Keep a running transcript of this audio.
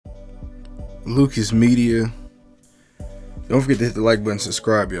Lucas Media. Don't forget to hit the like button,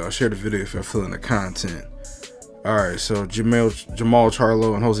 subscribe, y'all. Share the video if you're feeling the content. Alright, so Jermall,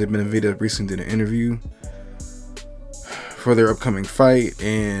 Charlo, and Jose Benavidez recently did an interview for their upcoming fight,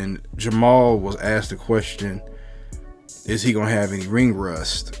 and Jermall was asked a question: is he gonna have any ring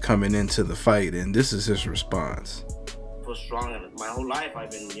rust coming into the fight? And this is his response. For strong, and my whole life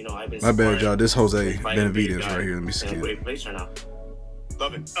I've been My bad, y'all. This Jose Benavidez right here. Let me see it. Great place right now.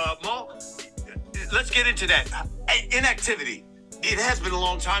 Love it. Maul, let's get into that. Inactivity. It has been a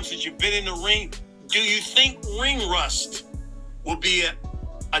long time since you've been in the ring. Do you think ring rust will be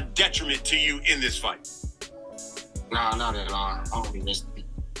a detriment to you in this fight? Nah, not at all. I won't be risky.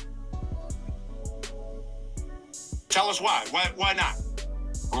 Tell us why. Why not?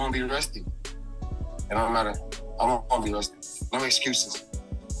 I won't be rusty. It don't matter. I won't be rusty. No excuses.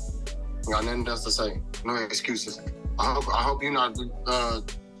 Got nothing else to say. No excuses. I hope you're not,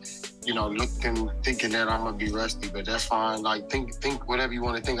 thinking that I'm gonna be rusty, but that's fine. Like, think whatever you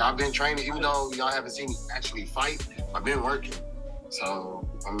want to think. I've been training, even though y'all haven't seen me actually fight. I've been working. So,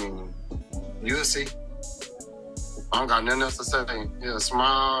 I mean, you'll see. I don't got nothing else to say. Yeah,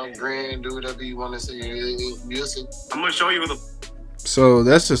 smile, grin, do whatever you want to say. You'll see. I'm gonna show you So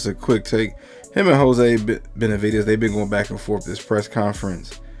that's just a quick take. Him and Jose Benavidez, they've been going back and forth this press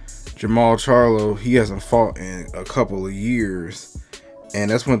conference. Jermall Charlo, he hasn't fought in a couple of years,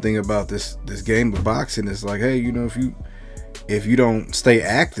 and that's one thing about this game of boxing. It's like, hey, if you don't stay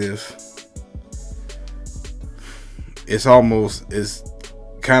active, it's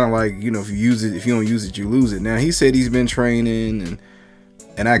kind of like, if you don't use it, you lose it. Now, he said he's been training,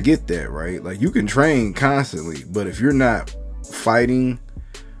 and I get that, right? Like, you can train constantly, but if you're not fighting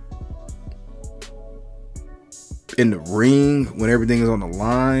in the ring when everything is on the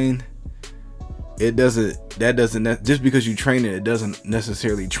line, just because you train it doesn't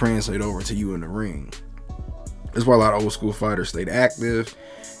necessarily translate over to you in the ring. That's why a lot of old school fighters stayed active,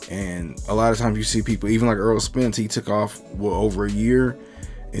 and a lot of times you see people, even like Earl Spence, he took off over a year,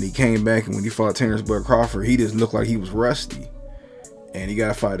 and he came back, and when he fought Terrence Bud Crawford, he just looked like he was rusty, and he got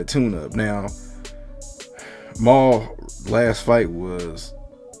to fight a tune-up. Now, Maul last fight was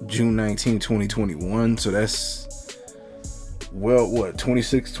June 19, 2021, so that's,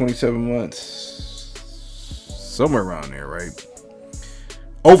 26, 27 months? Somewhere around there, right?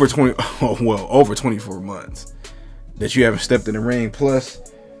 Over 24 months that you haven't stepped in the ring. Plus,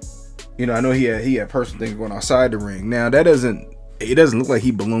 I know he had personal things going outside the ring. Now, it doesn't look like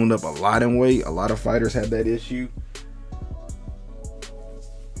he ballooned up a lot in weight. A lot of fighters have that issue.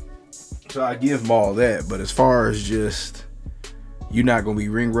 So I give Maul that. But as far as just, you're not going to be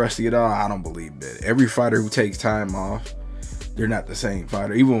ring rusty at all, I don't believe that. Every fighter who takes time off, they're not the same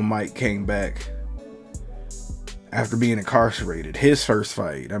fighter. Even when Mike came back after being incarcerated, his first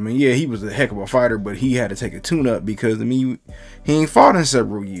fight, I mean, yeah, he was a heck of a fighter, but he had to take a tune-up because, he ain't fought in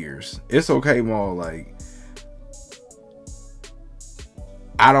several years. It's okay, Maul. Like,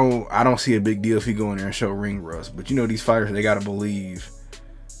 I don't see a big deal if he go in there and show ring rust. But these fighters, they gotta believe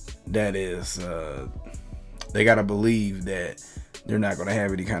that they gotta believe that they're not gonna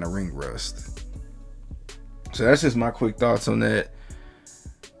have any kind of ring rust. So that's just my quick thoughts on that.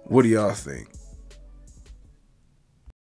 What do y'all think?